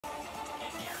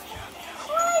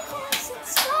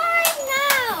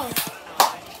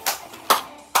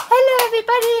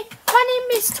everybody, my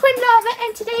name is Twin Lava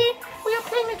and today we are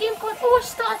playing a game called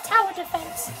All-Star Tower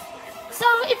Defense. So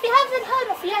if you haven't heard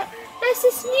of it yet, there's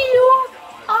this new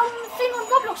thing on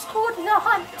Roblox called The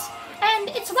Hunt, and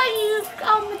it's where you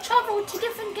travel to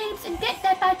different games and get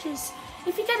their badges.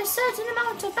 If you get a certain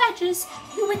amount of badges,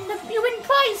 you win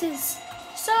prizes.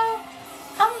 So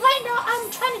right now I'm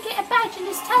trying to get a badge in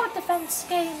this tower defense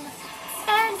game,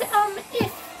 and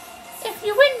if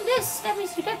you win this, that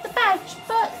means you get the badge,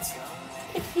 but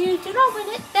if you do not win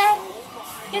it,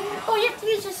 then all you have to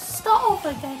do is just start over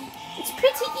again. It's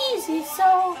pretty easy,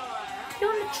 so if you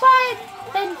want to try it,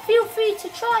 then feel free to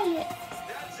try it.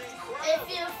 If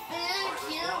you think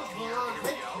you want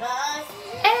to try.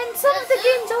 And some of the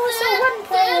games are also one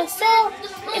player, so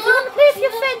if you want to play with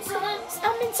your friends,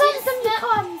 some of them you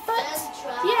can, but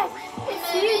yeah, if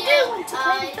you do want to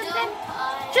play with them, then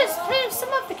just play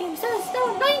some of the games. There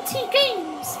are 90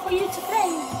 games for you to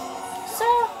play. So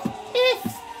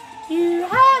if you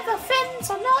have a friends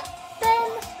or not, then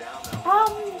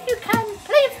you can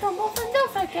play with them over and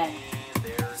over again.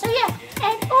 So yeah,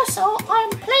 and also I'm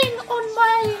playing on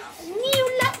my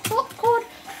new laptop called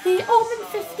the Omen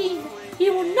 15.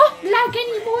 You will not lag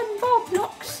anymore in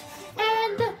Roblox,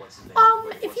 and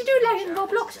if you do lag in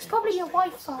Roblox, it's probably your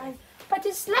Wi-Fi. But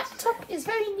this laptop is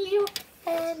very new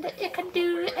and it can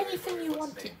do anything you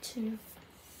want it to.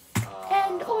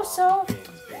 And also,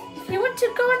 if you want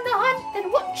to go on the hunt,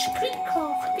 then watch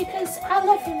Creekcraft because I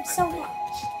love him so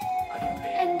much.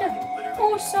 And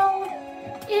also,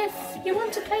 if you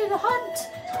want to play the hunt,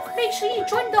 make sure you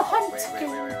join the hunt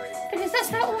game because that's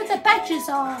where all the badges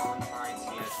are.